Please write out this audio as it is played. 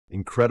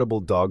Incredible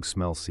dog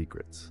smell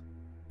secrets.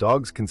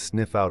 Dogs can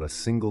sniff out a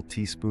single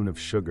teaspoon of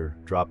sugar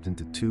dropped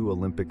into two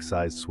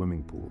Olympic-sized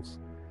swimming pools.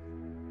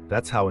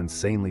 That's how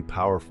insanely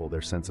powerful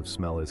their sense of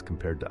smell is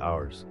compared to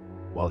ours.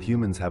 While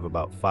humans have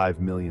about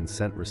 5 million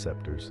scent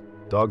receptors,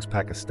 dogs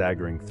pack a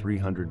staggering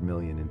 300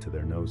 million into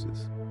their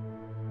noses.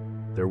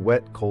 Their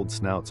wet, cold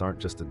snouts aren't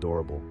just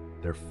adorable,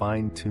 they're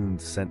fine-tuned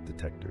scent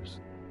detectors.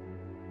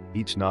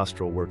 Each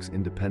nostril works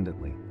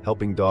independently,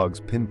 helping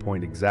dogs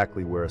pinpoint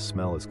exactly where a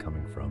smell is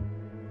coming from,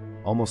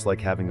 almost like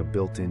having a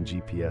built-in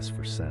GPS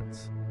for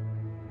scents.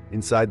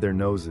 Inside their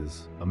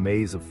noses, a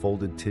maze of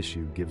folded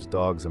tissue gives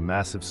dogs a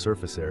massive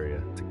surface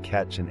area to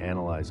catch and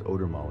analyze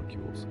odor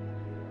molecules.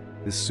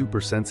 This super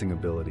sensing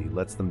ability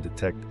lets them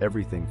detect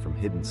everything from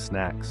hidden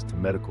snacks to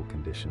medical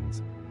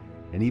conditions,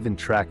 and even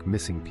track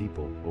missing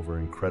people over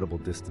incredible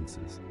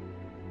distances.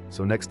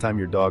 So next time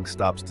your dog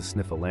stops to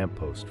sniff a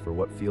lamppost for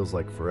what feels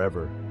like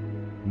forever,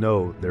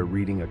 know they're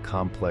reading a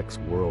complex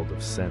world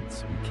of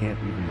scents we can't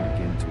even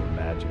begin to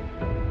imagine.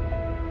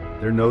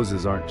 Their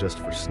noses aren't just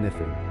for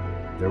sniffing,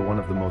 they're one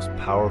of the most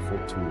powerful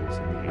tools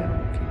in the animal